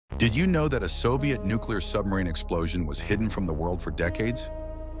Did you know that a Soviet nuclear submarine explosion was hidden from the world for decades?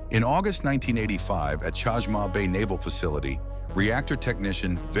 In August 1985, at Chazma Bay Naval Facility, reactor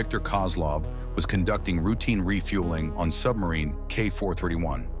technician Viktor Kozlov was conducting routine refueling on submarine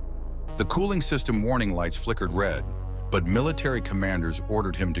K-431. The cooling system warning lights flickered red, but military commanders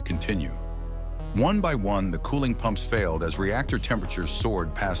ordered him to continue. One by one, the cooling pumps failed as reactor temperatures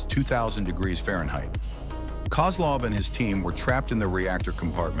soared past 2,000 degrees Fahrenheit. Kozlov and his team were trapped in the reactor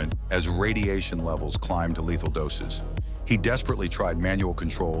compartment as radiation levels climbed to lethal doses. He desperately tried manual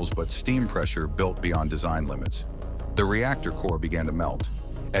controls, but steam pressure built beyond design limits. The reactor core began to melt.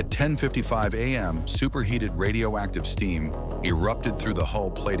 At 10:55 a.m., superheated radioactive steam erupted through the hull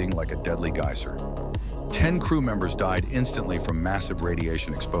plating like a deadly geyser. 10 crew members died instantly from massive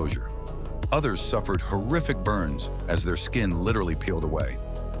radiation exposure. Others suffered horrific burns as their skin literally peeled away.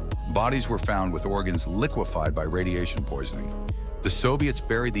 Bodies were found with organs liquefied by radiation poisoning. The Soviets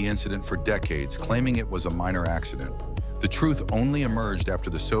buried the incident for decades, claiming it was a minor accident. The truth only emerged after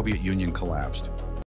the Soviet Union collapsed.